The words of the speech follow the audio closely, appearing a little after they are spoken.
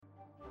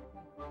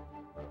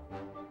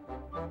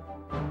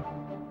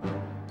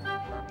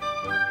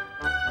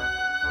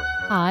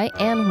Hi,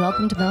 and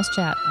welcome to Mouse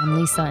Chat. I'm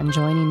Lisa, and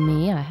joining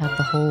me, I have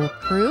the whole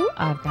crew.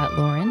 I've got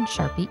Lauren,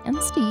 Sharpie, and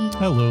Steve.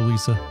 Hello,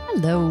 Lisa.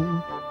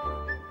 Hello.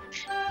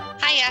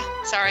 Hiya.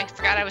 Sorry,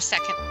 forgot I was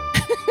second.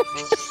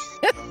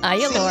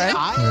 Hiya, Lauren.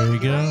 There you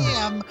go.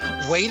 I am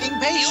waiting You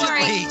are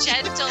patiently. a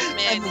gentleman,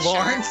 And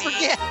Lauren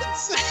Sharpie.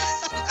 forgets.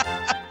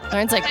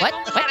 Lauren's like, I've what?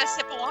 only What? had a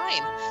sip of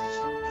wine.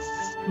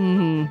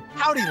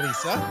 Howdy,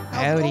 Lisa. How's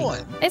Howdy. it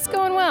going? It's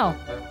going well.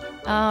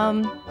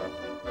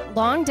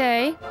 Long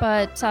day,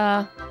 but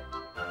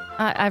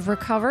I've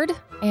recovered,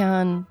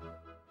 and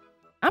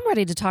I'm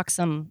ready to talk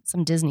some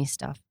Disney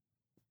stuff.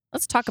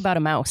 Let's talk about a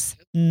mouse.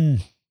 All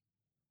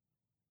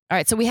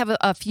right, so we have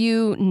a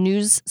few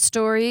news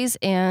stories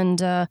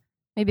and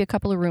maybe a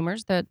couple of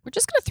rumors that we're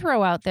just going to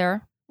throw out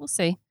there. We'll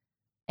see.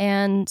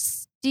 And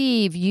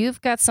Steve,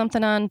 you've got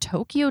something on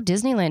Tokyo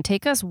Disneyland.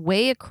 Take us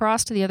way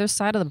across to the other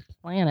side of the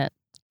planet.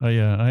 Oh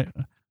yeah,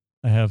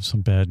 I have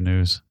some bad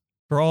news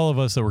for all of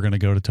us that were going to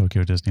go to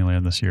Tokyo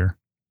Disneyland this year.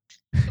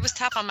 It was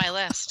top on my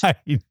list. I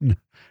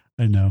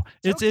know.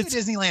 Tokyo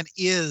Disneyland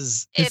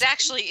is It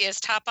actually is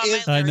top on my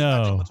list, I very much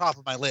know. on the top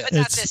of my list. but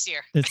not It's- this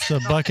year. It's the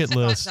bucket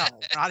list. No,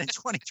 not in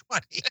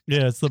 2020.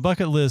 Yeah, it's the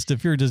bucket list.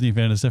 If you're a Disney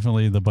fan, it's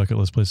definitely the bucket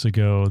list place to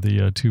go.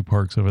 The two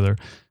parks over there.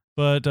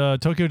 But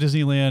Tokyo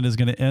Disneyland is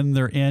going to end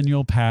their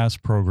annual pass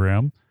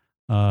program.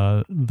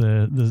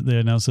 They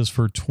announced this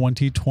for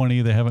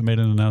 2020. They haven't made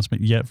an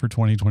announcement yet for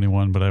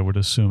 2021, but I would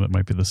assume it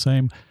might be the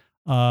same.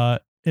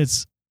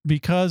 It's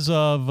because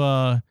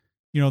of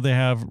they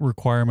have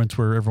requirements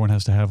where everyone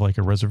has to have like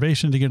a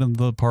reservation to get into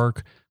the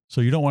park. So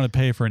you don't want to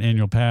pay for an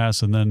annual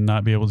pass and then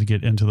not be able to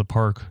get into the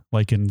park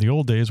like in the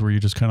old days where you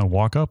just kind of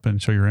walk up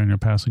and show your annual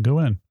pass and go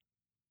in.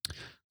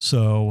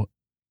 So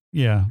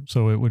yeah,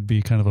 so it would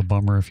be kind of a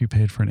bummer if you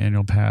paid for an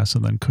annual pass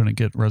and then couldn't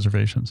get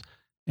reservations.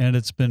 And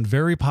it's been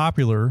very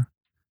popular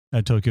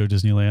at Tokyo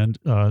Disneyland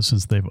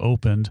since they've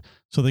opened.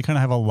 So they kind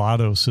of have a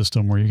lotto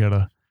system where you got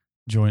to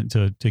join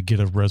to get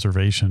a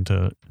reservation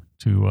to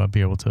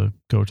be able to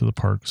go to the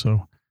park.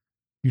 So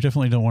you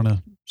definitely don't want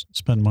to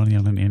spend money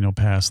on an annual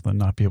pass and then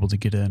not be able to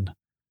get in.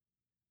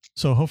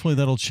 So hopefully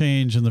that'll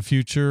change in the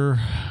future.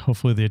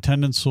 Hopefully the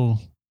attendance will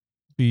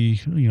be,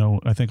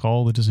 I think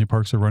all the Disney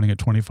parks are running at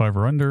 25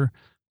 or under.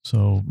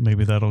 So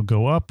maybe that'll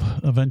go up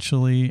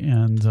eventually,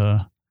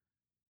 and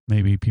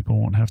maybe people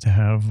won't have to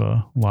have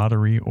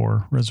lottery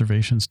or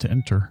reservations to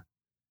enter.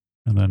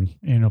 And then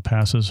annual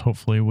passes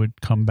hopefully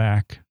would come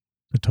back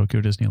to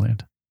Tokyo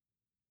Disneyland.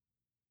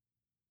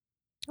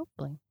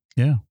 Hopefully.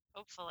 Yeah.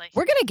 Hopefully.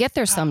 We're going to get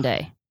there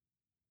someday.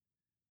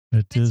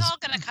 It's all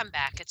going to come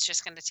back. It's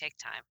just going to take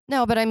time.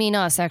 No, but I mean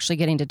us actually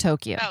getting to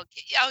Tokyo.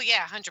 Oh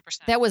yeah, 100%.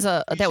 That was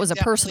a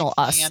personal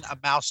us. And a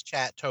Mouse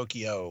Chat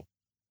Tokyo.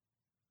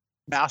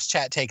 Mouse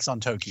Chat takes on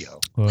Tokyo.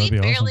 Well, we that'd be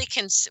barely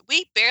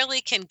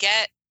awesome. can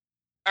get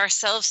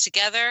ourselves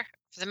together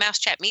for the Mouse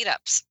Chat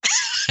meetups.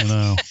 I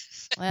know.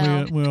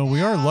 Well,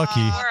 We are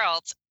lucky.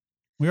 World.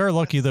 We are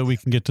lucky that we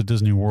can get to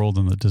Disney World,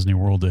 and that Disney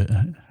World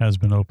has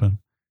been open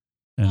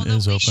and Although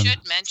is we open.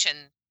 should mention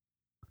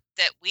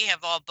that we have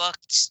all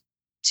booked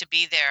to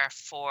be there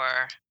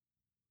for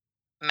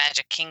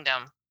Magic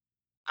Kingdom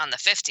on the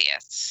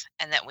 50th,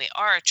 and that we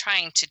are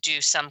trying to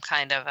do some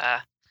kind of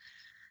a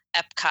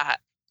Epcot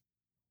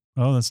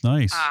Oh, that's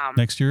nice.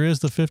 Next year is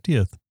the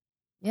 50th.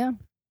 yeah.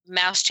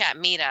 Mouse Chat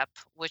meetup,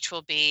 which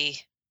will be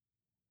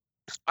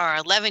our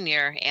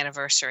 11-year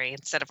anniversary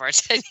instead of our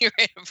 10-year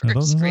That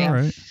is anniversary. all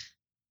right.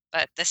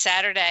 But the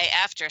Saturday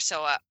after,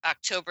 so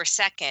October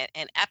 2nd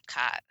in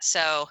Epcot.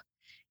 So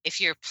if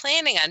you're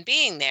planning on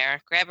being there,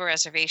 grab a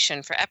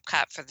reservation for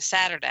Epcot for the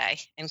Saturday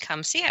and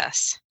come see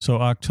us. So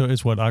October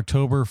 1st,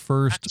 October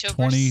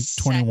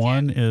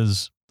 2021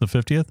 is the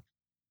 50th?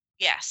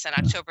 Yes, and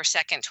Yeah. October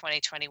 2nd,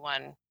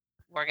 2021,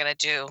 we're going to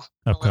do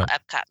a little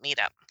Epcot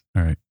meetup.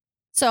 All right.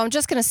 So I'm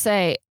just going to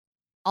say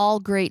all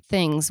great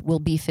things will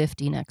be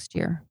 50 next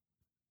year.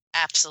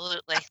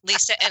 Absolutely.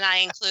 Lisa and I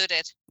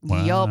included.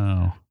 Wow.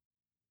 Yup.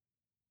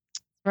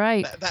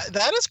 Right.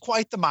 That is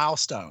quite the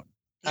milestone.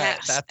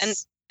 Yes.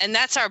 That's And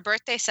that's our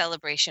birthday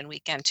celebration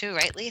weekend too,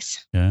 right,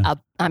 Lise? Yeah.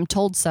 I'm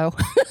told so.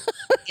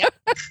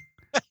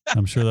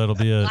 I'm sure that'll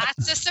be a,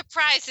 Lots of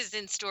surprises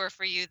in store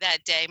for you that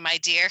day, my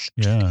dear.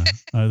 yeah.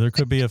 There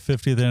could be a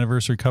 50th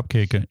anniversary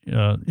cupcake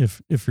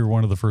if you're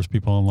one of the first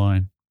people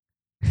online.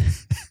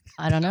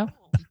 I don't know.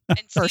 And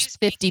First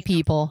Steve, 50 speaking of-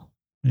 people.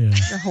 Yeah.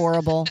 They're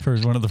horrible.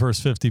 First, one of the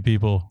first 50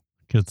 people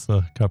gets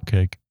the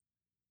cupcake.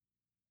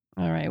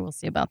 All right, we'll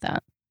see about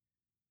that.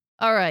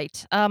 All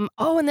right.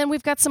 Oh, and then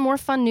we've got some more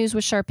fun news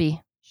with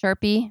Sharpie.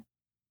 Sharpie,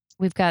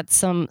 we've got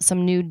some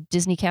new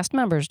Disney cast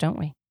members, don't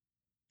we?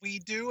 we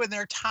do, and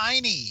they're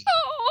tiny.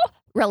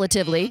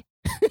 Relatively.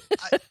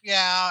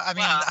 Yeah, I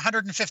mean, Well,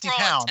 150 for all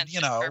pound, intents you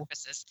and know,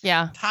 purposes.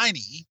 Yeah.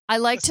 tiny. I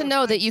like That's to so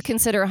know that tiny. you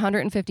consider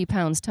 150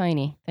 pounds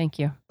tiny. Thank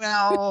you.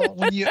 Well,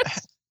 when you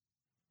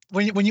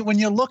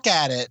look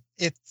at it,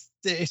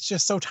 it's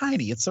just so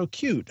tiny. It's so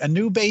cute. A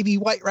new baby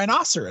white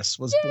rhinoceros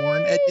was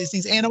born at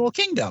Disney's Animal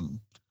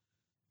Kingdom.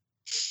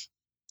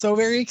 So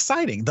very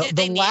exciting. Did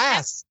they name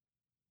him?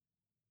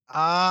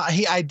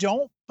 I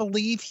don't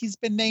believe he's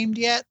been named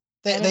yet.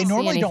 I They didn't see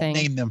normally don't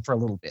anything. name them for a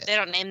little bit. They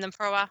don't name them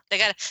for a while. They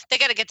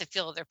gotta get the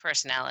feel of their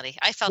personality.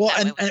 I felt Well,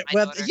 that way with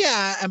my daughter.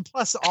 yeah, and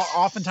plus,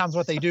 oftentimes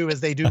what they do is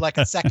they do like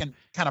a second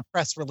kind of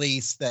press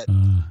release that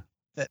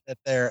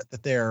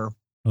they're.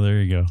 Well,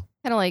 there you go.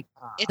 Kind of like,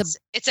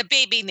 It's a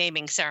baby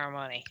naming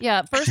ceremony.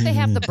 yeah, first they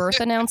have the birth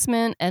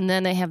announcement, and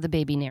then they have the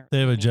baby narrative.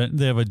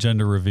 They have a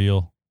gender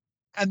reveal.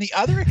 And the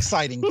other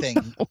exciting thing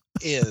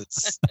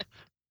is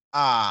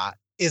that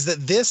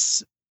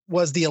this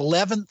was the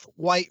 11th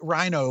white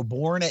rhino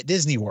born at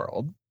Disney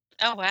World.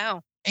 Oh,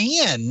 wow.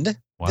 And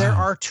Wow. there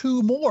are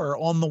 2 more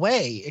on the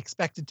way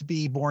expected to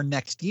be born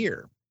next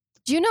year.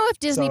 Do you know if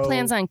Disney So-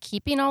 plans on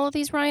keeping all of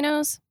these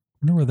rhinos?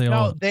 I wonder where they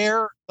all. No,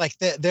 they're like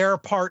they're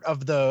part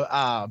of the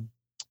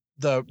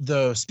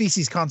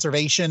species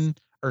conservation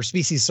or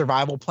species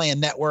survival plan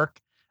network.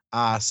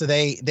 So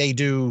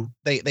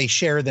they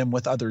share them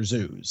with other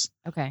zoos.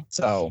 Okay.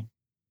 So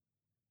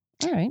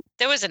All right.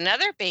 There was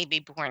another baby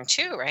born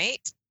too, right?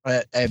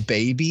 a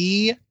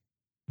baby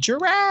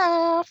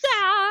giraffe.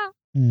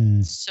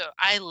 Hmm. So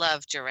I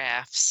love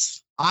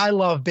giraffes. I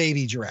love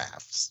baby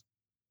giraffes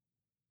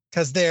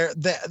because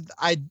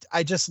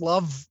I just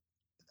love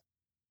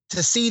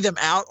to see them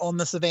out on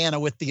the savannah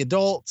with the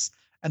adults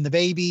and the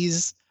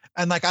babies.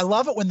 And like, I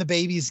love it when the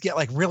babies get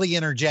like really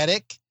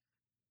energetic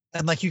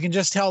and like, you can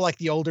just tell like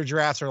the older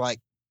giraffes are like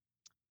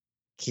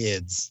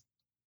kids.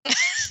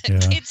 Yeah.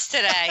 Kids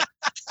today.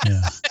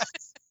 Yeah.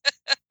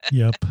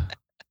 Yep.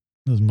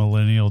 Those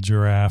millennial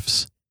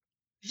giraffes.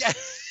 Yeah.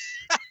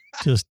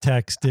 Just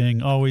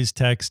texting, always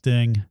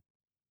texting.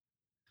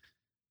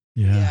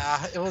 Yeah.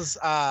 Yeah. It was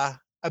a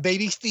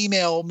baby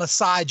female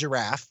Maasai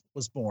giraffe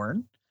was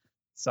born.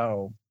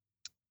 So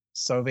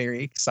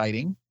very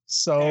exciting.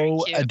 So Very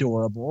cute.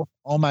 adorable.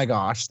 Oh my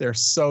gosh. They're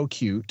so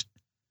cute.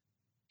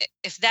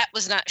 If that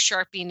was not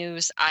Sharpie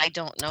news, I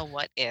don't know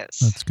what is.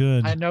 That's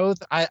good. I know.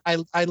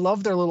 I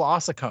love their little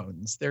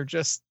ossicones. They're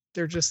just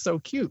so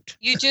cute.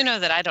 You do know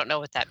that I don't know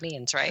what that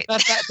means, right?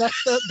 That's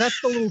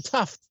the little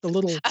tuft, the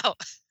little Oh.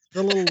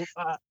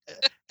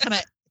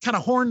 kind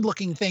of horn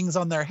looking things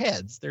on their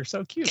heads. They're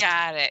so cute.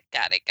 Got it.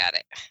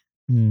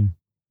 Hmm.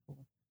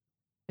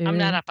 I'm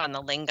not up on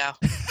the lingo.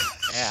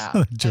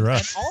 Yeah.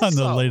 Giraffe And on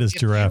the also, latest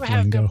if giraffe you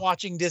have lingo. been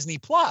watching Disney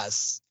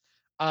Plus,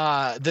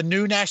 the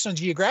new National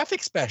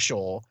Geographic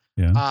special.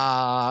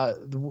 Yeah.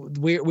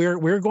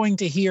 We're going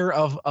to hear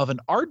of an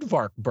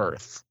aardvark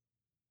birth.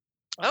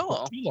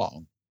 Oh, Too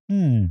long.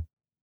 Hmm.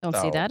 Don't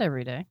see So- that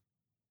every day.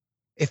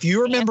 If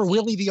you remember Fancy.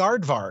 Willie the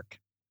Aardvark,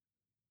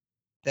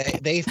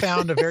 they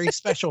found a very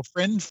special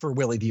friend for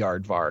Willie the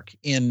Aardvark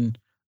in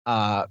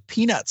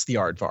Peanuts the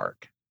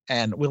Aardvark.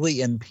 And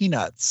Willie and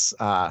Peanuts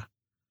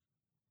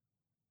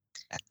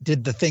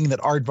did the thing that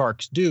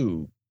aardvarks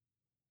do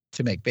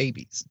to make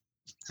babies.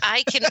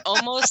 I can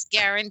almost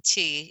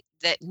guarantee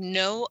that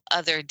no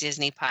other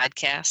Disney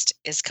podcast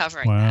is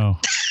covering that. Wow.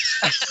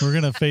 We're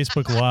gonna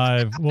Facebook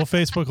Live. We'll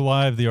Facebook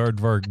Live the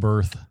aardvark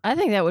birth. I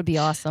think that would be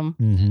awesome.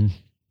 Mm-hmm.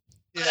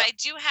 But I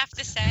do have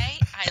to say,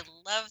 I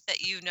love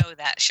that you know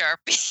that,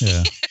 Sharpie.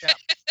 Yeah.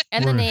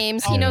 And the We're-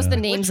 names. He knows the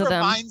names Which of them.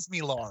 reminds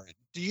me, Lauren,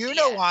 do you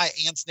know Yeah. why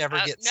ants never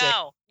get sick?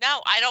 No,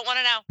 I don't want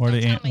to know. Why Don't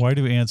do tell me. why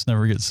do ants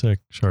never get sick,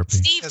 Sharpie?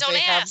 Steve, Because don't they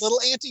have ask.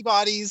 little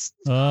antibodies.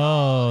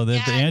 Oh, they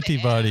have the Yeah, I had to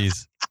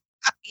antibodies.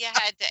 You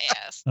had to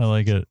ask. I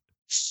like it.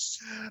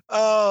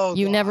 Oh,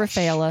 You never gosh.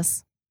 fail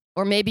us.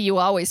 Or maybe you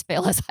always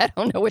fail us. I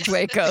don't know which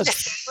way it goes.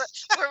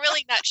 We're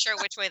really not sure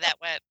which way that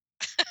went.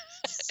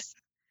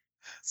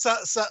 So,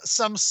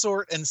 some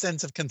sort and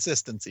sense of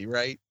consistency,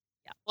 right?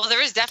 Well,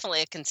 there is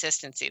definitely a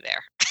consistency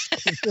there.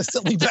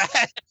 Consistently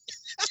bad.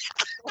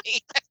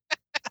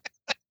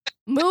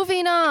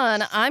 Moving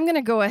on, I'm going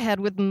to go ahead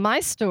with my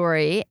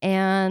story.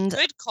 And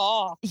Good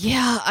call.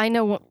 yeah, I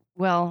know.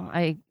 Well,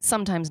 I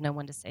sometimes know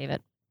when to save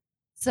it.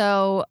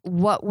 So,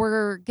 what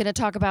we're going to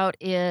talk about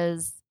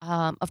is,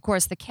 of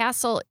course, the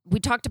castle. We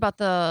talked about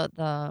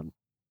the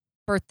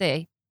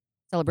birthday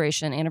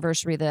celebration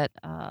anniversary that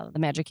the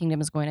Magic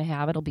Kingdom is going to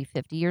have. It'll be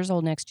 50 years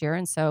old next year.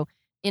 And so,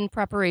 in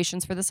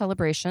preparations for the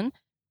celebration,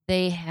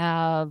 they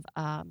have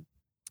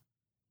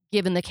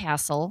given the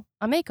castle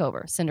a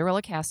makeover.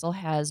 Cinderella Castle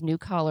has new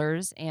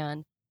colors,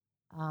 and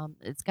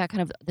it's got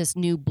kind of this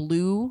new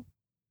blue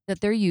that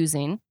they're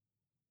using.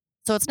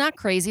 So it's not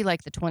crazy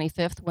like the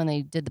 25th when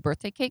they did the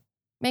birthday cake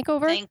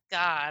makeover. Thank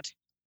God.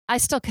 I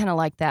still kind of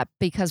like that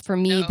because for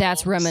me,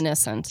 that's No,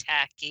 reminiscent.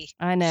 Tacky.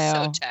 I know.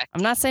 So tacky.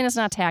 I'm not saying it's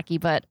not tacky,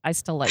 but I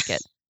still like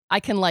it. I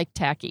can like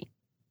tacky.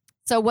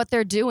 So what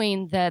they're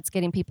doing that's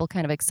getting people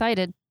kind of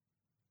excited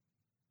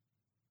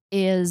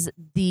is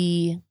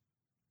the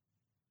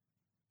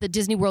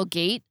Disney World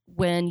gate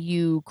when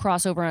you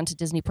cross over onto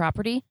Disney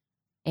property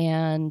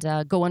and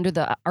go under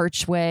the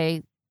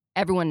archway.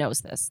 Everyone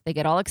knows this. They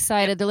get all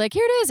excited. They're like,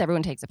 here it is.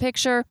 Everyone takes a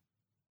picture.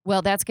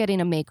 Well, that's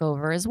getting a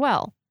makeover as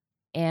well.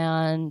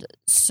 And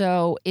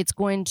so it's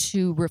going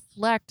to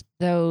reflect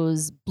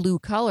those blue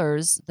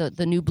colors,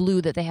 the new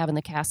blue that they have in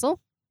the castle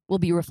will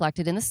be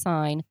reflected in the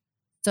sign.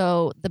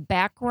 So the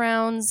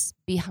backgrounds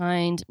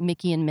behind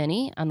Mickey and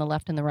Minnie on the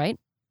left and the right,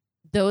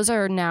 those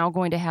are now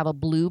going to have a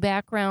blue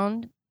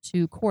background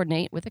to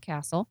coordinate with the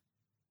castle,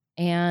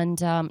 and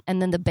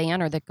then the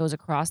banner that goes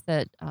across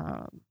that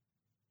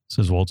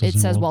says Walt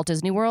Disney World. Walt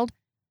Disney World.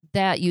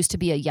 That used to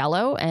be a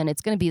yellow, and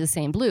it's going to be the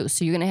same blue.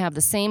 So you're going to have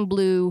the same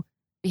blue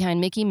behind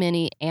Mickey,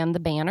 Minnie, and the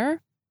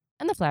banner,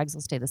 and the flags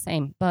will stay the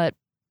same. But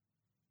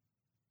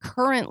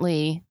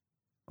currently,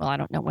 well, I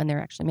don't know when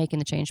they're actually making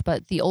the change,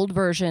 but the old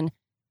version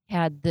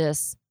had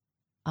this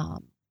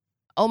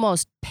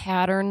almost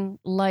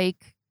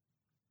pattern-like,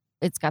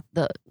 it's got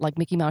the like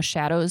Mickey Mouse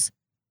shadows.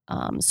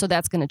 So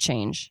that's going to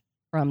change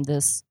from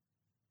this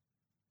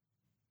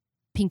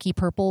pinky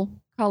purple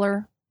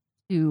color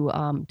to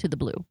the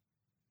blue.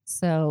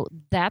 So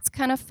that's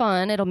kind of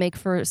fun. It'll make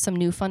for some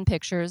new fun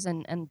pictures,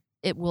 and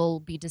it will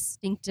be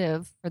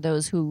distinctive for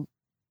those who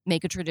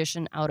make a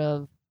tradition out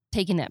of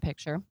taking that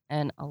picture,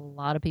 and a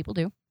lot of people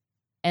do.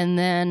 And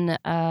then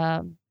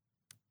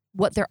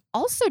what they're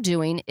also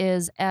doing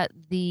is at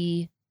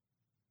the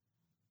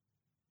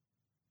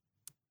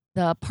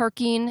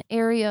parking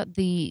area,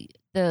 the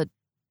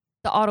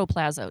Auto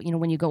Plaza,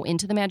 when you go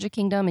into the Magic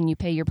Kingdom and you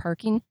pay your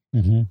parking,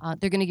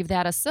 they're going to give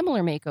that a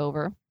similar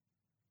makeover.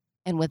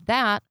 And with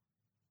that,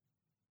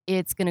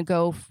 it's going to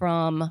go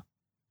from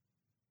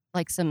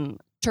like some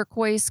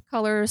turquoise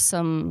colors,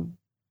 some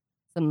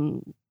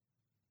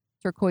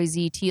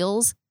turquoisey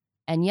teals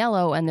and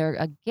yellow, and they're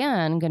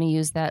again going to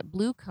use that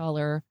blue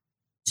color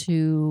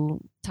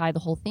to tie the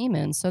whole theme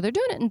in. So they're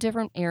doing it in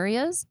different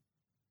areas,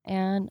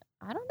 and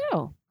I don't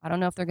know. I don't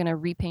know if they're going to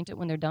repaint it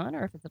when they're done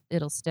or if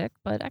it'll stick,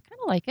 but I kind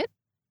of like it.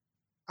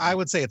 I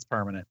would say it's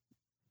permanent.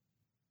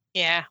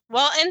 Yeah.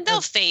 Well, and they'll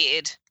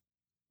fade.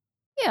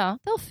 Yeah,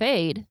 they'll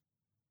fade.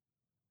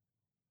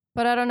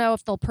 But I don't know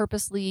if they'll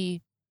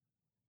purposely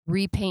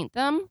repaint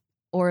them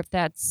or if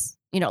that's,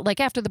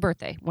 like after the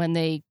birthday when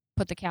they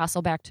put the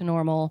castle back to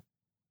normal,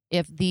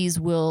 if these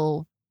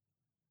will.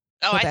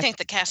 Oh, I think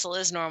the castle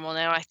is normal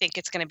now. I think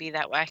it's going to be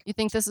that way. You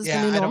think this is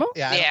the new normal?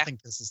 I don't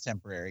think this is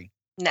temporary.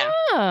 No.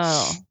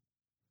 Oh.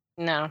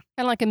 No. Kind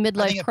of like a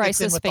midlife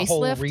crisis with facelift. The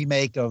whole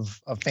remake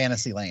of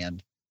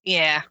Fantasyland.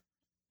 Yeah.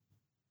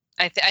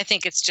 I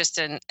think it's just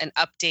an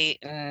update,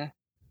 and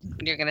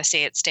you're going to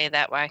see it stay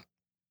that way.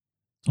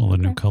 All the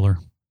new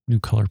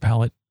color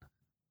palette.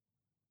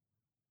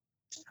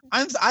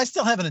 I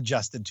still haven't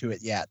adjusted to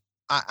it yet.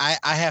 I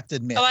have to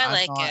admit. Oh, I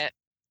like it.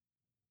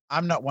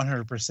 I'm not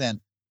 100%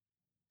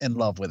 in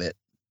love with it.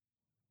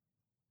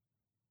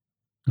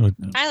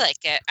 I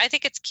like it. I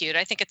think it's cute.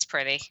 I think it's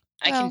pretty.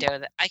 I can do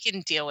it. I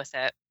can deal with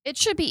it. It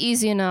should be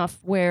easy enough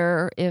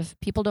where if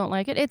people don't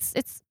like it,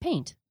 it's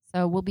paint.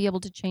 So we'll be able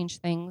to change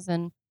things,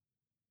 and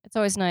it's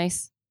always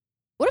nice.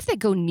 What if they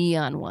go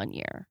neon one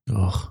year?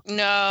 Ugh.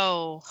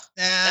 No.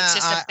 That's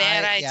just a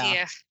bad idea.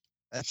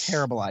 Yeah. A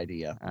terrible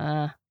idea.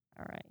 All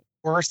right.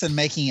 Worse than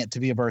making it to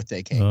be a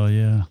birthday cake. Oh,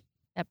 yeah.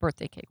 That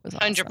birthday cake was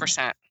awesome.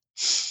 100%.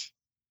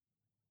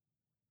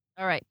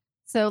 All right.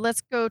 So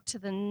let's go to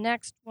the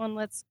next one.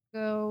 Let's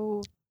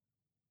go.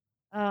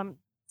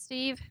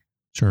 Steve?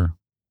 Sure.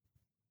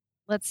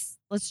 Let's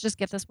just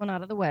get this one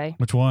out of the way.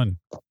 Which one?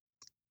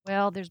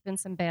 Well, there's been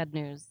some bad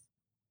news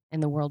in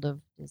the world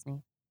of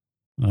Disney.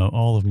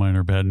 All of mine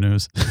are bad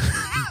news.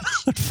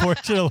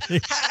 Unfortunately.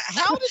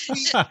 How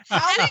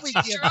did we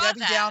give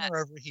Debbie Downer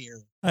over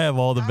here? I have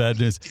all the bad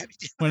news.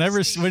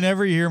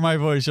 Whenever you hear my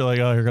voice, you're like,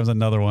 oh, here comes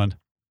another one.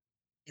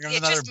 Here comes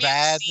another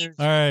bad news.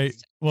 All right.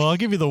 Well, I'll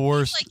give you the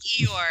worst. Like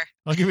Eeyore.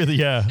 I'll give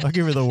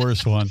you the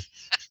worst one.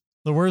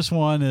 The worst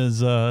one is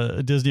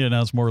Disney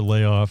announced more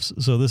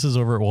layoffs. So this is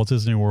over at Walt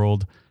Disney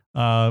World.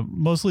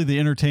 Mostly the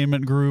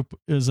entertainment group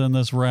is in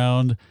this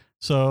round.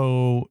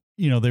 So,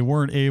 they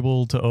weren't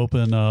able to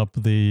open up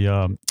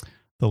the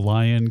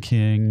Lion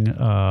King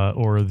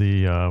or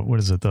the what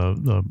is it,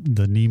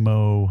 the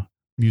Nemo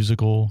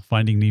musical,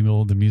 Finding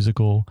Nemo the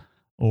musical,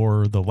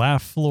 or the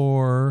Laugh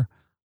Floor,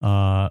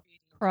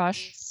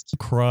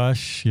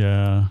 Crush,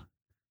 yeah.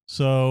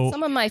 So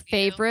some of my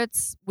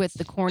favorites with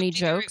the corny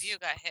jokes. Review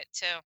got hit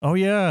too. Oh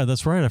yeah,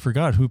 that's right. I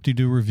forgot.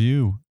 Hoop-de-doo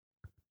Review.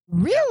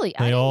 Really?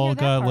 They all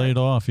got laid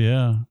off.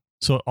 Yeah.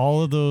 So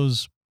all of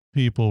those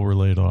people were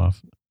laid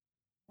off.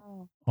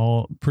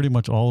 Pretty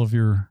much all of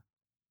your.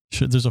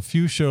 There's a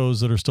few shows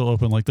that are still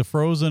open, like the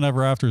Frozen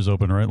Ever After is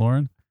open, right,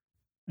 Lauren?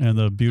 And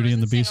the Beauty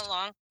and the Beast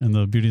and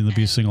the Beauty and the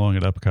Beast sing along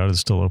at Epcot is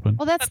still open.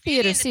 Well, that's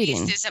theater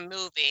seating. Beast is a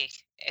movie.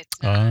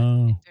 It's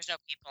not. There's no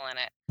people in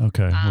it.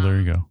 Okay. Well, there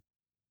you go.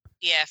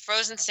 Yeah,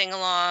 Frozen sing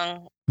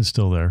along is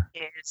still there.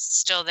 It's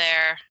still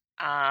there.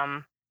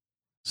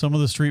 Some of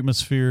the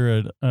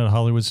Streetmosphere at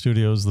Hollywood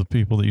Studios, the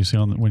people that you see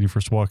when you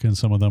first walk in,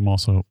 some of them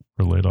also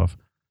were laid off.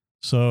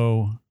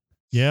 So,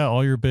 yeah,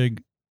 all your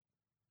big,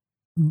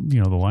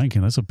 the Lion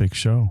King, that's a big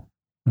show.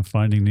 And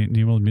Finding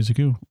Nemo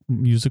the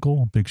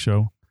musical, big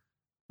show.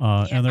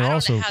 And they're I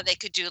also. don't know how they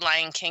could do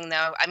Lion King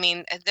though. I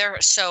mean,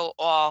 they're so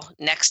all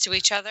next to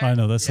each other. I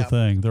know that's the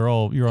thing.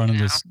 You're on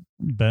this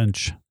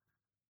bench.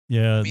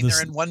 Yeah, I mean,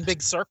 they're in one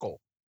big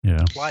circle.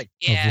 Yeah.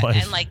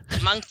 And like the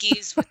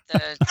monkeys with the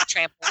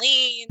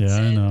trampolines. Yeah,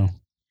 I know.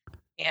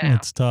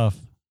 It's tough.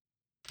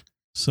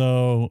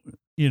 So,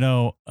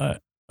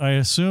 I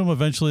assume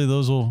eventually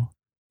those will,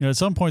 at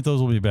some point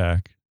those will be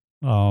back.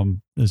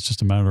 It's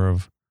just a matter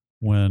of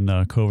when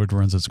COVID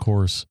runs its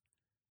course.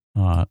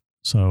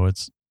 So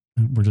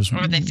we're just.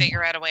 Or they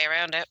figure out a way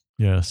around it.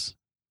 Yes.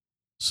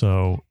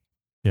 So,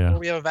 yeah. Or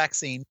we have a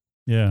vaccine.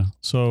 Yeah.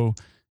 So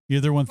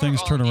either when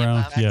things turn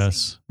around,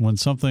 yes. When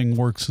something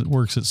works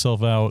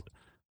itself out,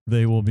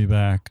 they will be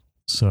back.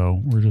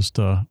 So we're just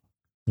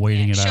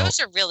waiting it out. Shows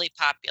are really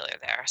popular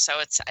there, so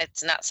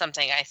it's not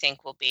something I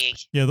think will be.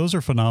 Yeah, those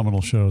are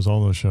phenomenal shows.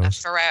 All those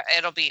shows.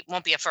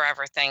 Won't be a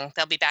forever thing.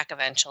 They'll be back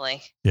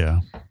eventually. Yeah.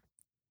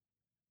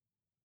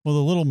 Well,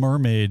 the Little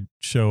Mermaid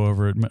show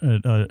over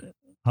at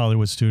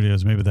Hollywood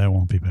Studios, maybe that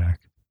won't be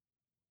back.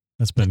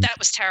 But that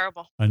was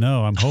terrible. I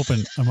know. I'm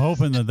hoping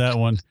that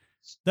one.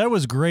 That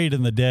was great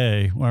in the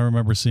day. I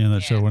remember seeing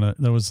that show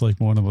that was like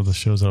one of the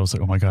shows that I was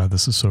like, oh my God,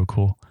 this is so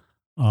cool.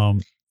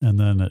 And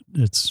then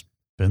it's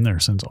been there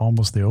since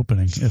almost the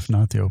opening, if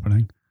not the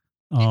opening.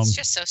 It's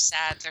just so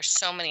sad. There's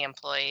so many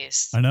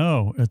employees. I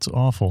know. It's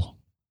awful.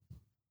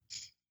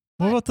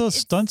 What about the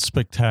Stunt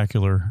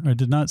Spectacular? I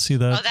did not see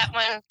that. Oh, that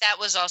one, that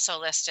was also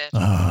listed.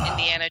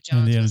 Indiana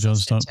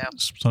Jones Stunt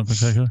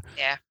Spectacular?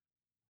 Yeah.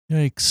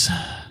 Yikes.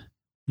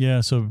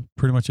 Yeah, so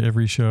pretty much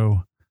every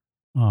show.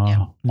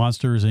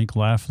 Monsters, Inc.,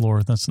 Laugh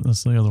Floor. That's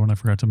the other one I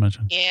forgot to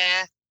mention.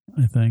 Yeah.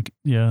 I think.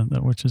 Yeah,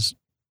 which is.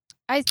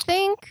 I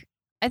think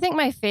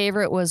my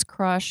favorite was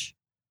Crush.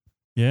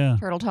 Yeah.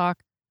 Turtle Talk.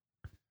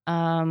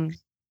 I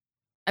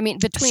mean,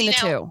 between the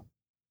two.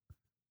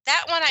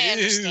 That one I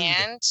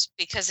understand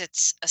because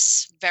it's a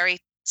very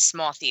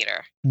small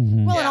theater.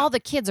 Mm-hmm. Well, and all the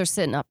kids are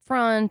sitting up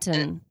front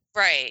and.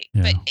 Right.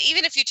 Yeah. But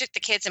even if you took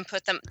the kids and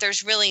put them,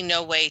 there's really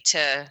no way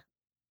to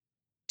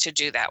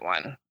do that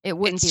one. It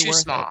wouldn't be too worth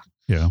small.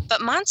 It. Yeah.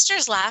 But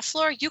Monsters Laugh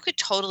Floor, you could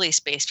totally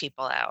space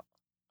people out.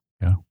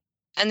 Yeah.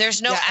 And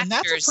there's no actors. And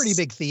that's a pretty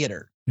big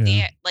theater.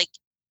 Yeah. Like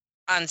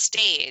on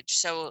stage.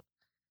 So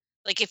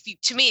like if you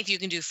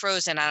can do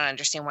Frozen, I don't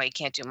understand why you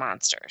can't do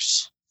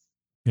Monsters.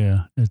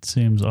 Yeah, it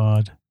seems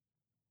odd.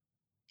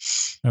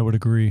 I would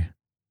agree.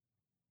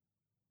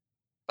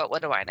 But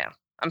what do I know?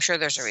 I'm sure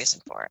there's a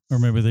reason for it. Or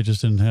maybe they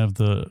just didn't have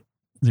the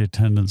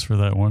attendance for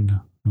that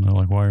one. And they're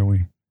like, why are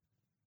we?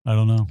 I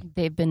don't know.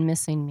 They've been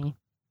missing me.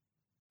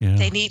 Yeah.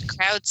 They need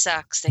crowd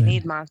sucks. They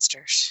need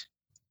monsters.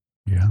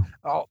 Yeah.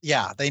 Oh,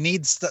 yeah. They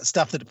need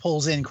stuff that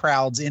pulls in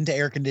crowds into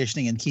air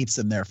conditioning and keeps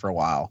them there for a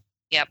while.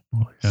 Yep.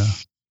 Oh, yeah.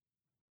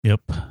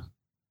 Yep.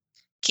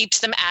 Keeps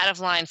them out of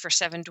line for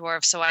Seven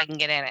Dwarfs so I can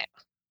get in it.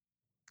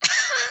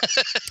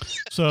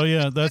 So,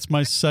 yeah, that's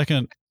my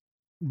second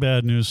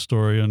bad news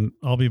story, and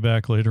I'll be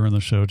back later in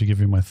the show to give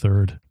you my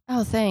third.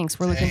 Oh, thanks.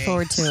 We're looking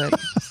forward to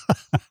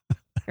it.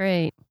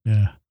 Great.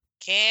 Yeah.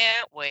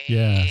 Can't wait.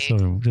 Yeah,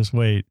 so just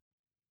wait.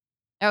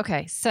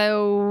 Okay,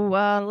 so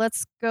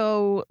let's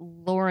go,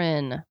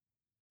 Lauren.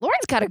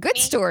 Lauren's got a good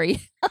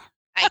story.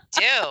 I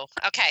do.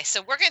 Okay,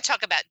 so we're going to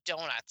talk about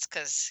donuts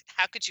because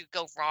how could you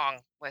go wrong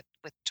with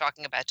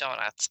talking about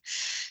donuts?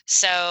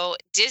 So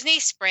Disney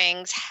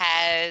Springs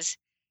has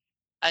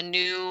a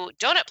new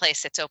donut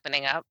place that's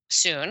opening up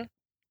soon.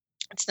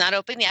 It's not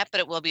open yet,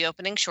 but it will be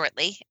opening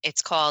shortly.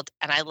 It's called,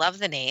 and I love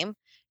the name,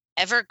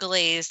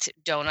 Everglazed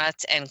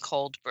Donuts and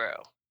Cold Brew.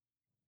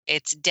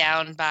 It's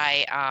down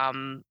by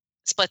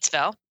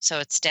Splitsville, so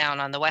it's down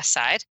on the west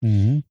side.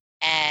 Mm-hmm.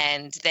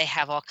 And they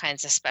have all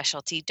kinds of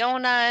specialty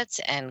donuts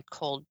and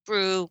cold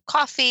brew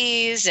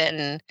coffees.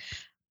 And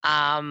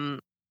the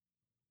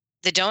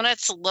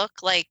donuts look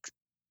like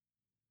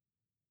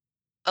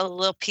a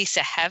little piece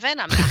of heaven.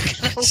 I'm not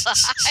going to lie.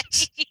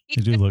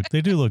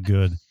 They do look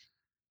good.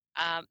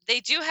 They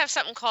do have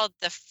something called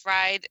the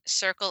Fried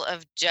Circle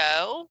of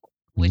Joe,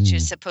 which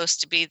is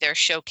supposed to be their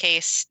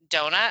showcase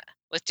donut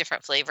with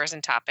different flavors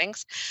and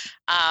toppings.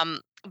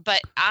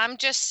 But I'm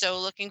just so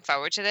looking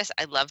forward to this.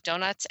 I love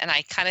donuts, and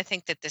I kind of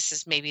think that this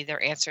is maybe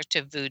their answer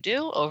to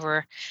Voodoo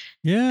over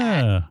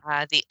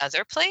at the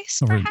other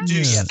place, perhaps? Do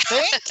you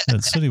think?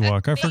 At City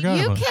Walk. I forgot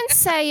You about can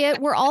say it.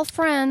 We're all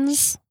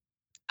friends.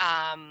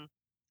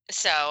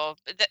 So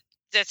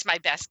that's my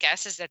best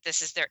guess is that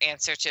this is their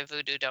answer to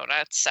Voodoo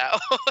Donuts. So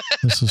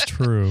this is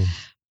true.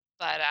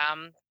 But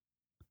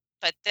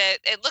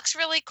it looks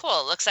really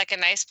cool. It looks like a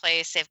nice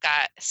place. They've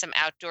got some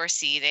outdoor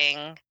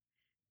seating.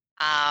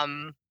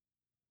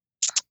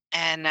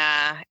 And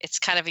it's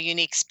kind of a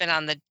unique spin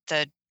on the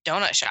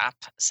donut shop.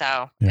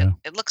 So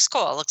it looks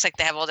cool. It looks like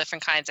they have all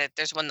different kinds.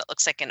 There's one that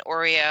looks like an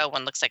Oreo,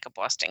 one looks like a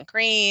Boston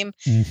cream.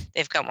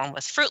 They've got one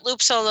with Fruit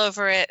Loops all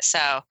over it.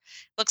 So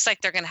looks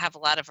like they're going to have a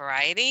lot of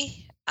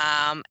variety.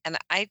 And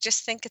I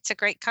just think it's a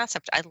great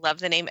concept. I love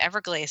the name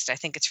Everglazed. I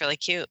think it's really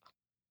cute.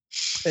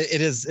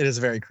 It is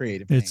very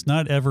creative. It's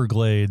not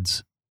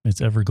Everglades.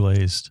 It's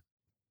Everglazed.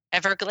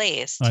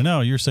 Everglazed. I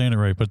know you're saying it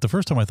right, but the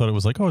first time I thought it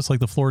was like, oh, it's like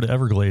the Florida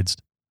Everglades.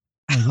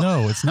 Like,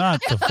 no, it's not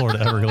the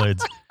Florida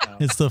Everglades. No.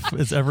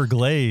 It's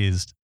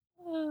Everglazed.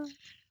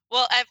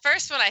 Well, at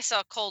first when I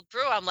saw cold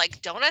brew, I'm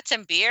like donuts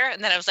and beer,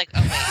 and then I was like,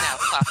 oh wait, no,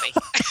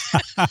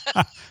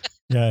 coffee.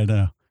 Yeah, I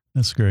know.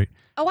 That's great.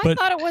 Oh, I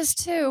thought it was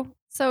too.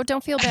 So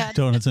don't feel bad.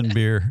 Donuts and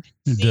beer.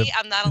 See,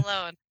 I'm not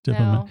alone.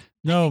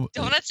 No.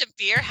 Donuts and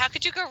beer. How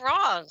could you go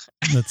wrong?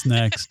 That's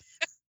next.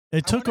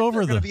 It took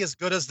over going to be as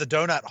good as the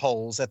donut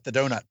holes at the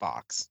donut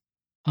box.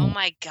 Oh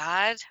my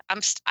God.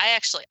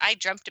 I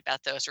dreamt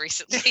about those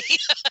recently.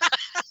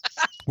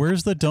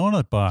 Where's the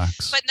donut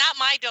box? But not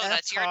my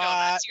donuts, your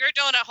donuts. Your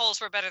donut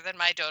holes were better than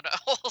my donut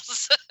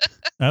holes.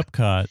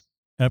 Epcot.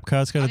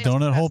 Epcot's got a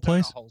donut hole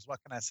place? Holes. What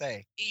can I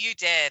say? You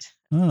did.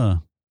 Huh.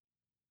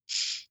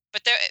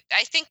 But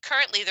I think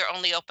currently they're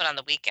only open on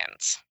the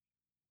weekends.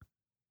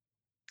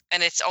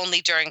 And it's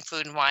only during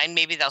Food and Wine.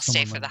 Maybe they'll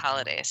stay for the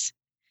holidays.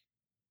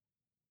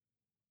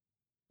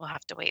 We'll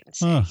have to wait and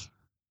see. Huh.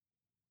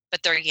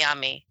 But they're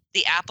yummy.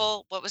 The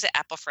apple, what was it?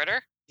 Apple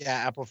fritter? Yeah,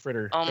 apple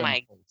fritter. Oh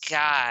my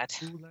God.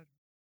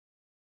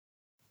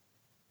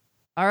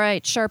 All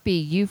right,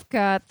 Sharpie, you've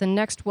got the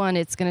next one.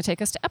 It's going to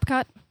take us to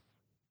Epcot.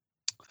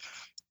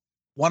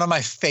 One of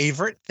my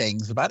favorite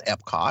things about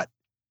Epcot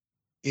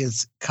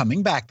is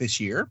coming back this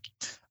year,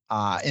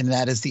 and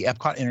that is the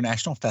Epcot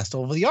International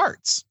Festival of the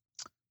Arts.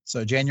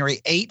 So January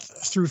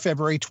 8th through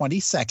February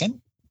 22nd,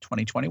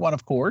 2021,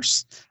 of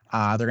course.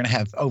 They're going to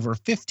have over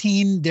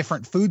 15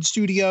 different food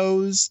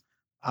studios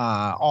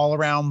all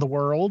around the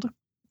world.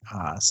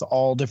 So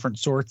all different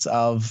sorts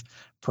of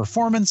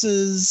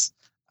performances.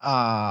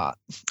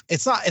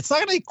 It's not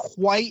going to be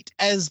quite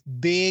as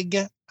big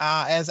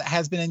as it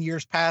has been in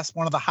years past.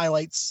 One of the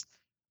highlights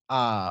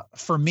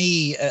for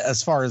me,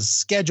 as far as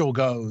schedule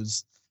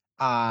goes,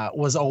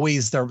 was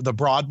always the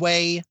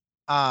Broadway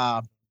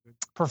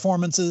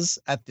performances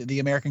at the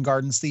American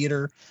Gardens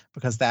Theater,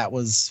 because that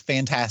was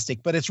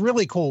fantastic. But it's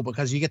really cool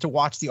because you get to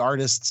watch the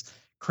artists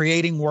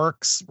creating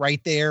works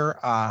right there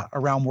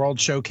around World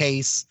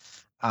Showcase.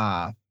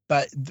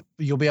 But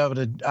you'll be able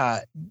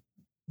to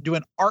do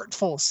an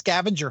artful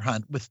scavenger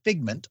hunt with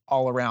Figment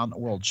all around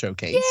World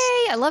Showcase.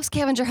 Yay! I love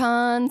scavenger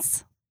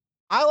hunts.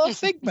 I love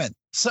Figment.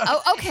 So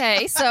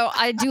okay. So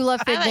I do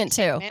love Figment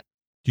too. Figment.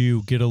 Do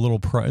you get a little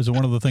prize? Is it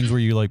one of the things where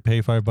you like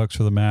pay $5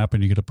 for the map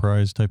and you get a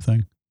prize type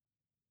thing?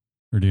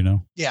 Or do you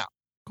know? Yeah.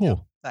 Cool. Yeah,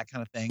 that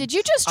kind of thing. Did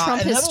you just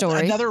trump his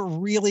story? Another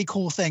really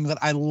cool thing that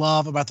I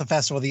love about the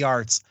Festival of the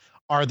Arts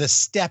are the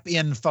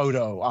step-in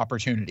photo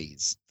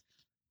opportunities.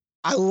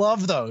 I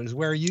love those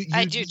where you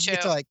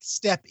get to like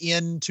step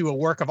into a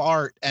work of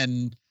art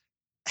and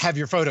have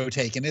your photo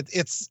taken.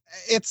 It's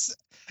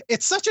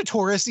such a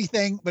touristy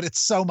thing, but it's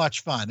so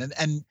much fun.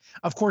 And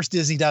of course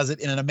Disney does it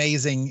in an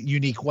amazing,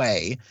 unique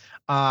way.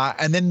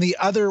 And then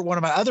one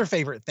of my other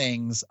favorite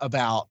things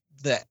about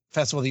the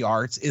Festival of the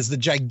Arts is the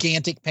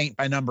gigantic paint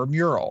by number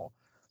mural.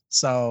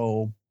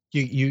 So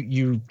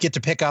you get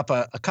to pick up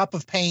a cup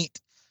of paint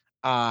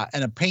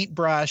and a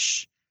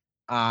paintbrush.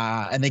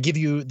 And they give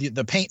you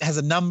the paint has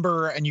a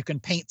number, and you can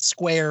paint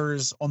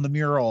squares on the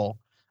mural.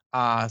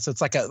 So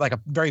it's like a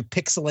very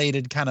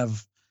pixelated kind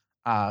of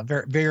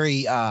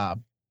very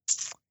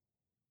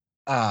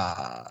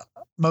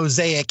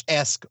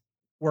mosaic-esque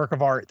work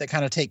of art that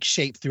kind of takes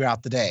shape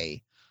throughout the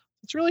day.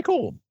 It's really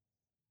cool.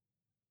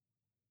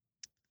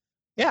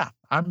 Yeah,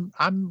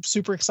 I'm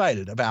super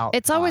excited about.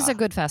 It's always a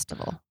good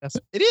festival.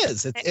 It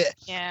is.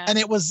 Yeah. And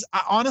it was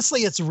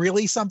honestly, it's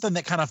really something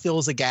that kind of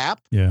fills a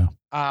gap. Yeah.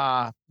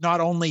 Not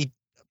only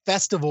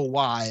festival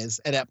wise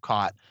at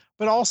Epcot,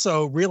 but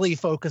also really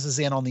focuses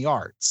in on the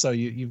arts. So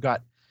you've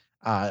got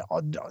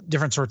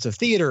different sorts of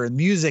theater and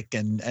music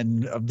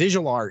and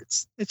visual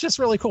arts. It's just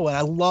really cool. And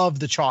I love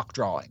the chalk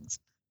drawings.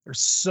 They're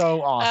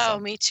so awesome. Oh,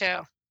 me too.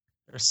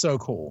 They're so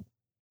cool.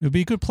 It would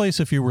be a good place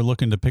if you were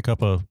looking to pick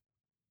up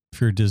if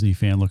you're a Disney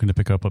fan looking to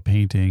pick up a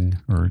painting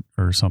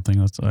or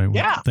something. I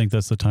think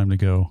that's the time to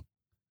go.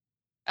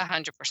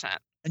 100%.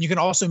 And you can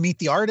also meet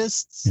the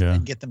artists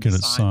and get them to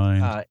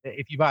sign.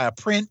 If you buy a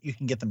print, you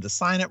can get them to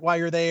sign it while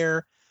you're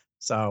there.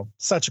 So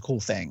such a cool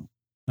thing.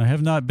 I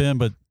have not been,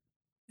 but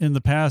in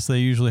the past, they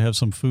usually have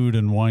some food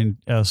and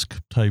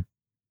wine-esque type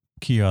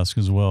kiosk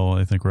as well,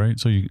 I think, right?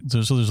 So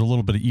there's a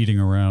little bit of eating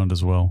around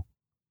as well.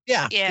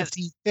 Yeah.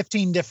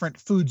 15 different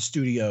food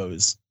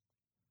studios.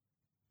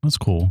 That's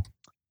cool.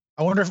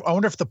 I wonder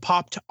if the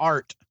popped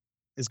art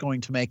is going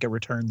to make a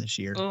return this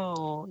year.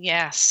 Oh,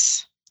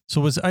 yes.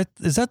 So is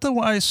that the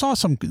one I saw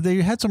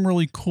they had some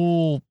really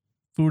cool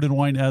food and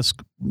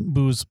wine-esque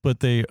booths,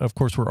 but they of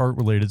course were art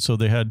related. So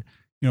they had,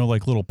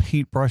 like little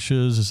paint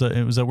brushes.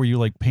 Was that where you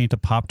like paint a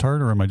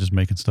Pop-Tart, or am I just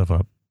making stuff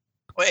up?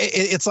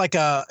 It's like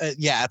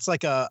it's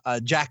like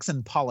a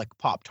Jackson Pollock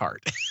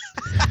Pop-Tart.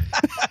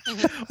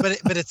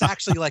 but it's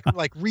actually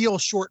like real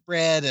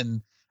shortbread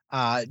and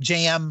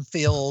jam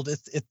filled.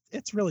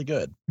 It's really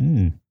good.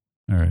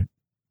 All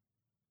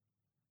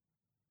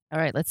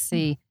right. Let's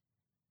see.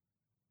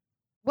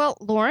 Well,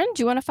 Lauren,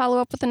 do you want to follow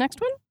up with the next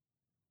one?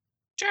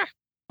 Sure.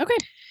 Okay.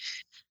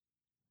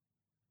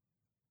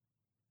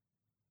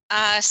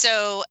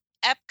 So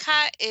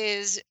Epcot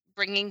is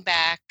bringing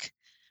back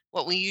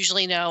what we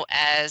usually know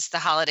as the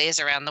holidays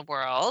around the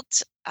world.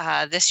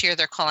 This year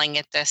they're calling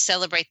it the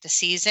Celebrate the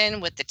Season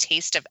with the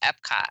Taste of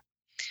Epcot.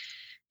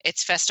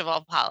 It's Festival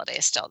of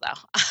Holidays still,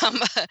 though.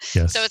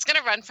 Yes. So it's going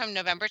to run from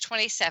November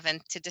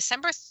 27th to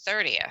December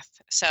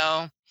 30th.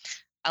 So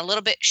a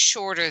little bit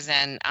shorter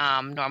than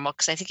normal,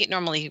 because I think it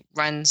normally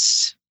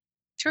runs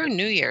through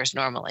New Year's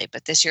normally,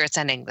 but this year it's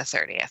ending the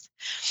 30th.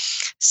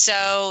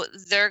 So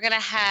they're going to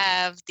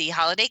have the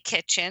holiday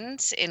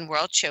kitchens in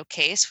World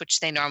Showcase, which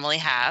they normally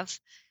have.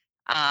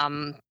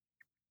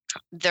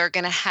 They're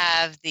going to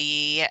have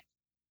the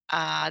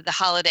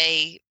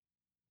holiday,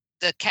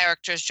 the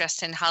characters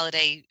dressed in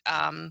holiday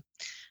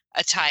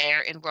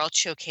attire in World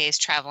Showcase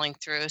traveling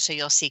through. So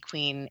you'll see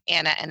Queen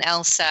Anna and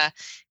Elsa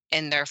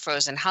in their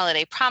Frozen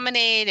Holiday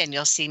Promenade, and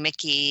you'll see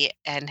Mickey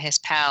and his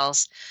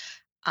pals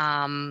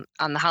on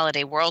the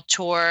Holiday World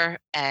Tour,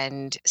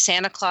 and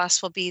Santa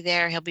Claus will be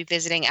there. He'll be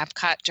visiting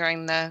Epcot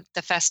during the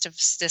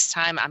festives this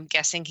time. I'm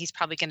guessing he's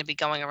probably going to be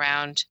going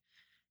around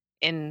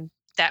in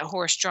that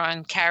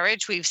horse-drawn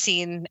carriage we've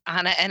seen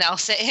Anna and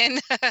Elsa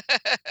in.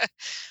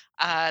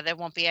 There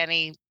won't be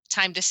any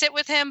time to sit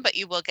with him, but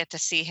you will get to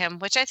see him,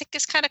 which I think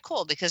is kind of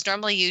cool, because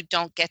normally you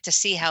don't get to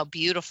see how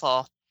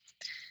beautiful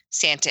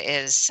Santa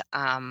is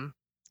in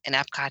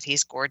Epcot.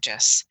 He's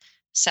gorgeous.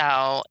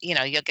 So,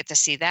 you'll get to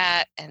see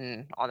that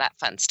and all that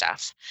fun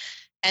stuff.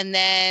 And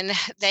then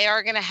they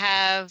are going to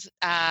have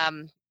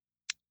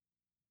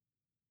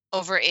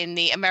over in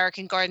the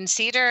American Garden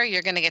Theater,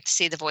 you're going to get to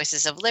see the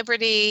Voices of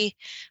Liberty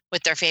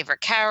with their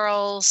favorite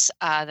carols,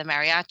 the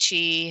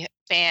mariachi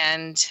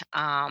band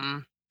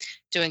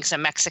doing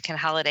some Mexican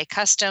holiday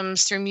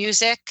customs through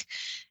music.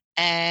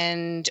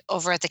 And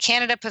over at the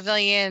Canada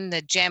Pavilion,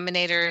 the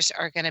Jaminators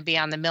are going to be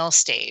on the Mill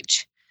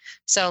stage.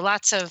 So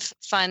lots of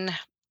fun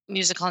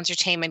musical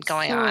entertainment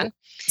going on.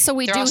 So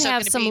we do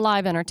have some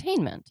live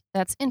entertainment.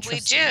 That's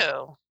interesting. We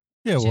do.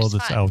 Yeah, well,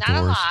 that's outdoors.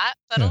 Not a lot,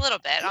 but a little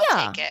bit.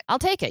 I'll take it. I'll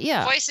take it,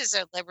 yeah. Voices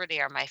of Liberty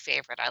are my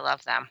favorite. I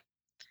love them.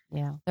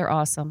 Yeah, they're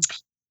awesome.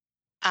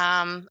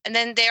 And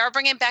then they are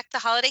bringing back the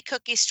Holiday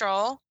Cookie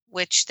Stroll,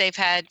 which they've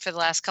had for the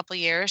last couple of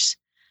years.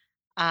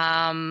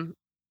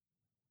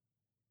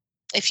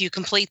 If you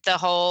complete the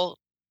whole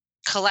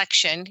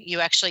collection,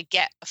 you actually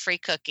get a free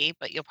cookie,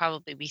 but you'll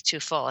probably be too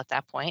full at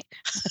that point.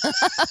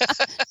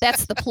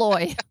 That's the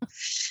ploy.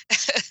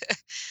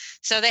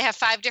 So they have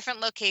 5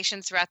 different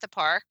locations throughout the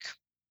park.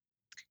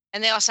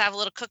 And they also have a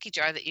little cookie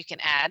jar that you can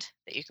add,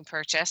 that you can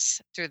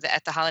purchase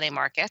at the holiday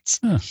markets.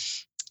 Huh.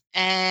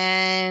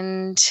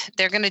 And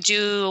they're going to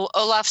do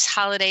Olaf's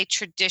Holiday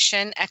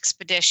Tradition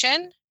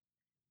Expedition,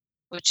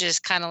 which is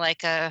kind of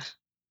like a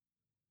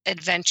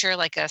adventure,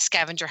 like a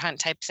scavenger hunt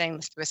type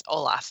thing with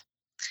Olaf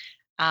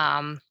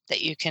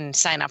that you can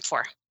sign up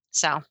for.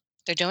 So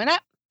they're doing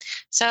that.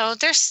 So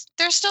they're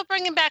still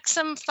bringing back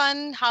some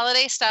fun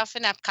holiday stuff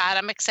in Epcot.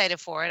 I'm excited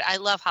for it. I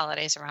love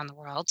holidays around the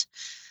world.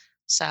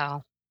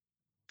 So,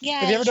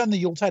 yeah. Have you ever done the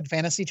Yuletide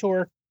Fantasy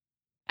Tour?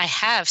 I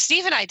have.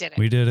 Steve and I did it.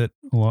 We did it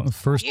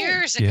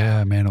years ago.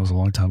 Yeah, man, it was a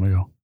long time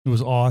ago. It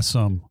was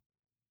awesome.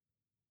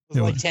 Was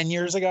it like 10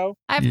 years ago?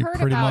 I've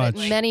heard about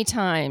it many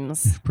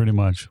times. Pretty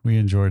much. We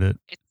enjoyed it.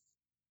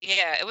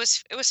 Yeah, it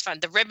was fun.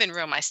 The Ribbon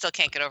Room, I still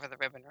can't get over the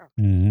Ribbon Room.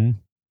 Mm-hmm.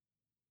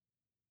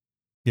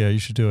 Yeah, you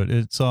should do it.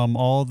 It's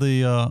all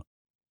the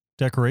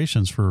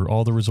decorations for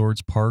all the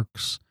resorts,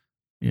 parks,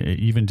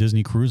 even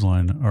Disney Cruise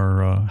Line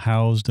are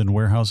housed in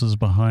warehouses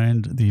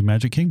behind the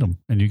Magic Kingdom,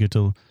 and you get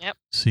to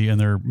see, and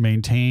they're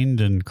maintained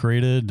and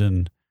created,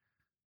 and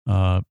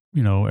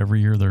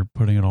every year they're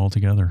putting it all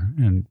together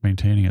and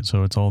maintaining it,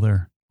 so it's all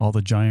there. All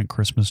the giant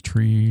Christmas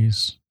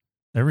trees,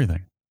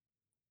 everything.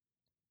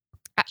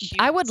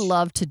 I would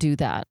love to do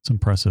that. It's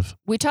impressive.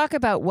 We talk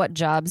about what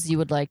jobs you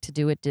would like to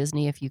do at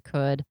Disney if you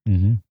could.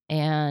 Mm-hmm.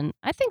 And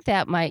I think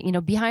that might,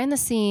 behind the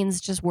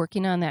scenes, just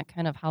working on that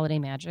kind of holiday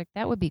magic,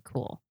 that would be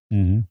cool.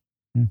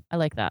 Mm-hmm. I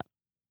like that.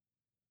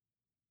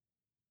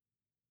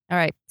 All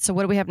right. So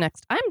what do we have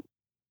next?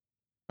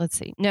 Let's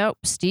see. Nope.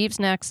 Steve's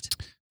next.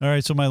 All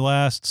right. So my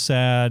last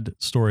sad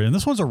story, and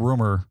this one's a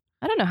rumor.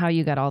 I don't know how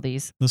you got all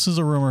these. This is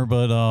a rumor,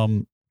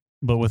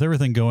 but with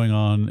everything going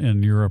on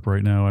in Europe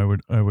right now,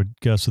 I would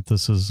guess that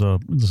this is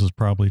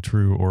probably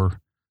true or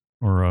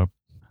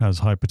has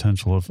high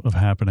potential of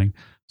happening.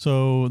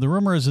 So the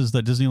rumor is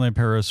that Disneyland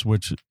Paris,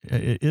 which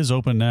is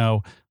open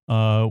now,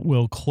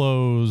 will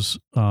close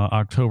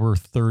October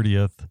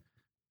 30th.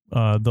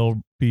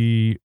 They'll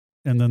be,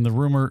 and then the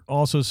rumor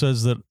also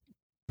says that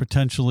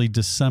potentially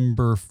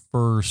December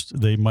 1st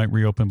they might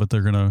reopen, but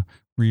they're going to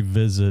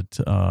revisit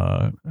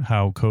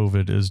how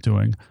COVID is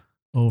doing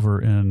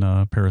over in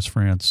Paris,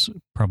 France,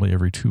 probably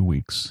every 2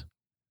 weeks.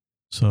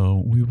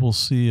 So we will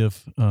see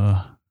if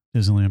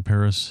Disneyland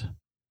Paris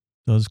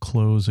does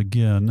close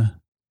again.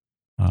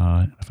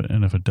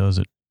 If it does,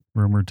 it's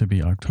rumored to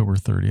be October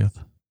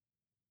 30th,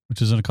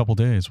 which is in a couple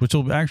days, which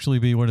will actually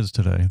be, what is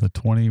today?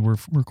 We're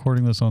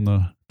recording this on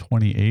the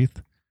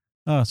 28th.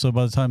 So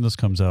by the time this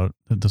comes out,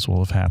 this will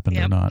have happened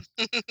or not.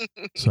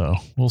 So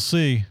we'll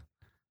see.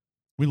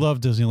 We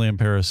love Disneyland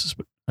Paris.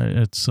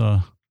 It's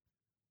a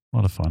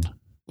lot of fun.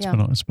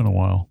 It's been a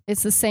while.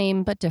 It's the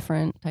same but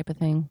different type of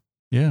thing.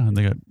 Yeah, and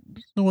they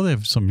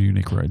have some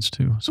unique rides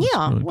too. So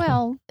yeah, it's really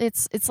well,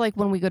 it's like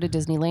when we go to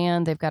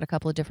Disneyland, they've got a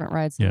couple of different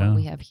rides than what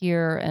we have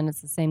here, and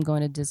it's the same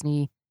going to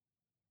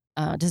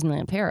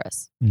Disneyland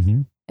Paris.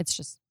 Mm-hmm. It's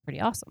just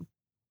pretty awesome.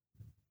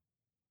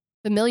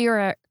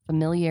 Familiarity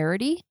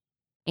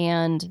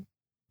and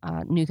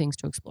new things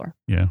to explore.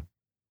 Yeah,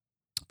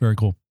 very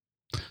cool.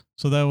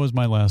 So that was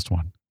my last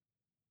one.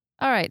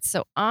 All right,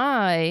 so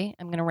I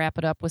am going to wrap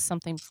it up with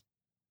something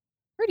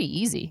pretty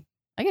easy.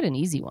 I get an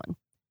easy one.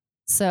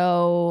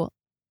 So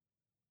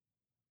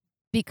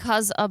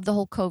because of the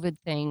whole COVID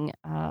thing,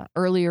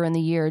 earlier in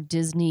the year,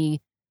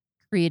 Disney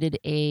created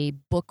a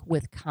book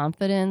with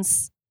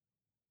confidence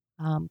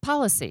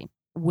policy,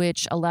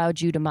 which allowed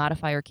you to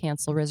modify or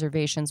cancel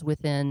reservations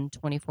within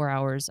 24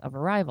 hours of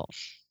arrival,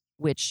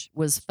 which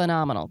was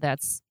phenomenal.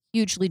 That's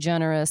hugely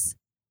generous.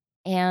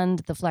 And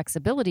the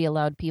flexibility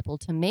allowed people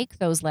to make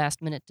those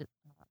last-minute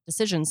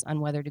decisions on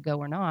whether to go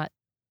or not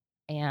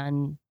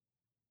and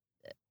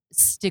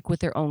stick with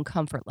their own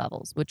comfort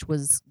levels, which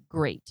was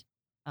great.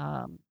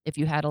 If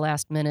you had a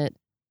last-minute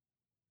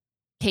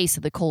case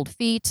of the cold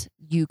feet,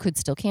 you could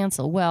still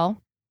cancel.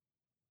 Well,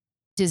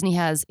 Disney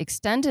has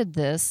extended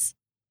this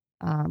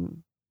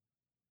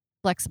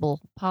flexible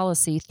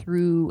policy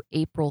through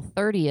April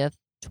 30th,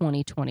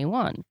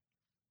 2021.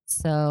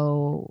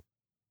 So,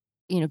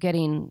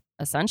 getting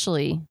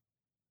essentially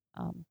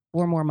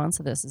 4 more months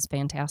of this is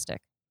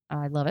fantastic.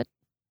 I love it.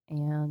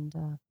 And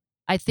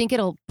I think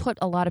it'll put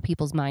a lot of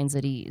people's minds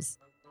at ease.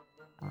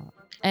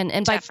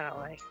 And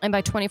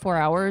by 24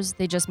 hours,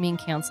 they just mean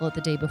cancel it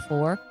the day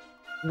before,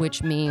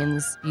 which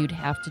means you'd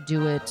have to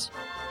do it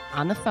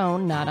on the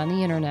phone, not on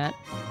the internet.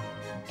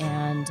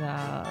 And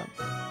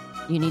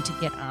you need to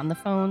get on the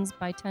phones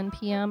by 10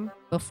 p.m.,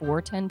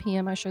 before 10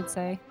 p.m., I should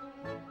say,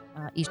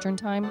 Eastern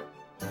time,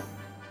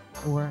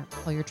 or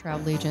call your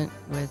travel agent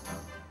with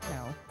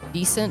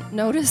decent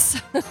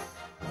notice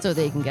so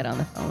they can get on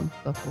the phone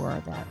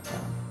before that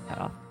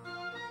cutoff.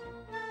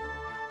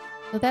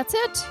 So that's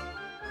it.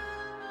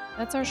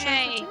 That's our show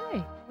for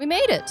today. We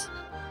made it.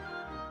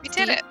 We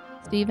did it.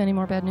 Steve, any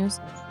more bad news?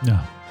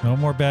 No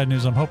more bad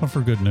news. I'm hoping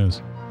for good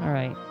news. All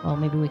right. Well,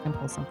 maybe we can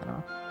pull something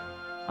off.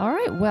 All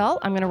right. Well,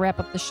 I'm going to wrap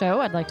up the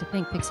show. I'd like to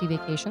thank Pixie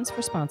Vacations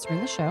for sponsoring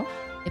the show.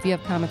 If you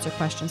have comments or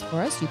questions for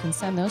us, you can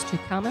send those to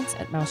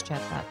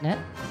comments@mousechat.net.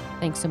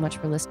 Thanks so much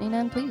for listening,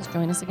 and please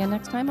join us again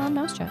next time on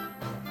Mousechat.